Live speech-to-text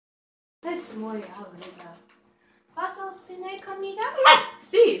Es muy aburrido. ¿Vas al cine conmigo?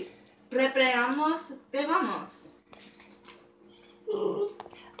 Sí, preparamos, bebamos.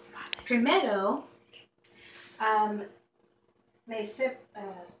 Primero, necesito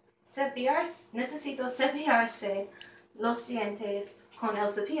cepillarse los dientes con el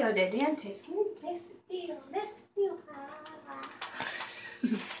cepillo de dientes. Me cepillo.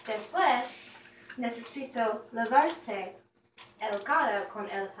 Después, necesito lavarse el cara con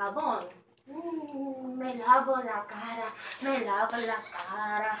el jabón. Me lavo la cara.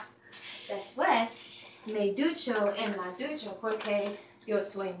 Después, me ducho en la ducha porque yo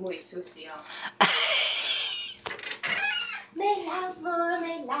soy muy sucio. Me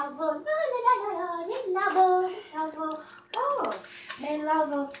lavo. Oh, me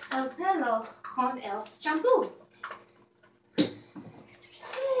lavo el pelo con el champú.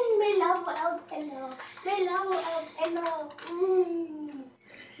 Me lavo el pelo.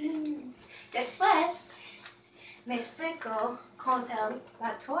 Después, me seco con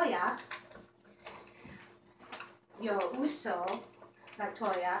la toalla. Yo uso la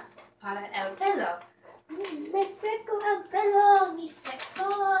toalla para el pelo. Me seco el pelo, me seco.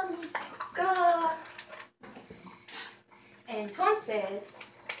 Entonces,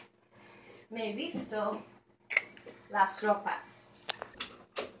 me visto las ropas.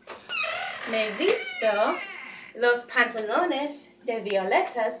 Me visto los pantalones de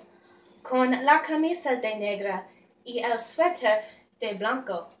violetas con la camisa de negra y el suéter de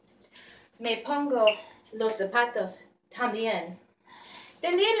blanco. Me pongo los zapatos también.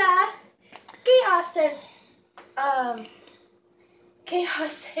 Delilah, ¿qué haces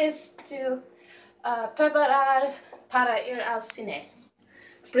tú preparar para ir al cine?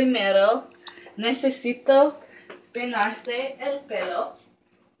 Primero, necesito peinarse el pelo.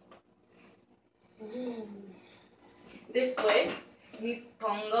 Después, me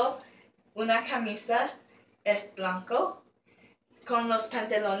pongo una camisa es blanco con los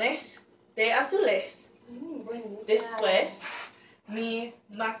pantalones de azules. Después, me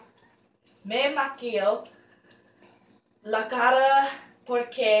maquillo la cara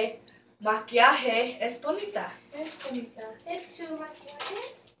porque maquillaje es bonita. Es bonita. ¿Es tu maquillaje?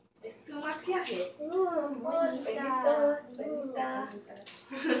 Es tu maquillaje. Bonita.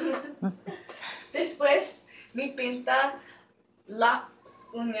 Después, me pinta las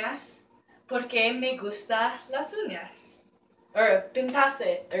uñas porque me gustan las uñas.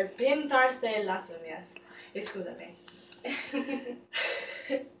 Pintarse las uñas. Escúchame.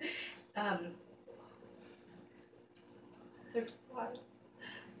 I'm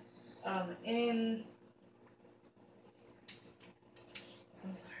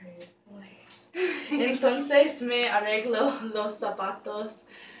sorry. Entonces me arreglo los zapatos.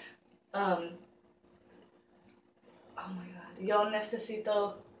 Oh my god. Yo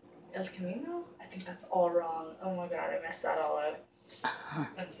necesito el camino. I think that's all wrong. Oh my god, I messed that all up.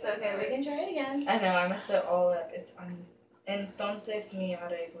 It's okay, we can try it again. I know, I messed it all up. Entonces me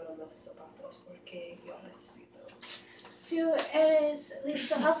arreglo los zapatos porque yo necesito. ¿Tú eres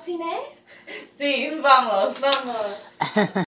listo al cine? Sí, vamos. Vamos.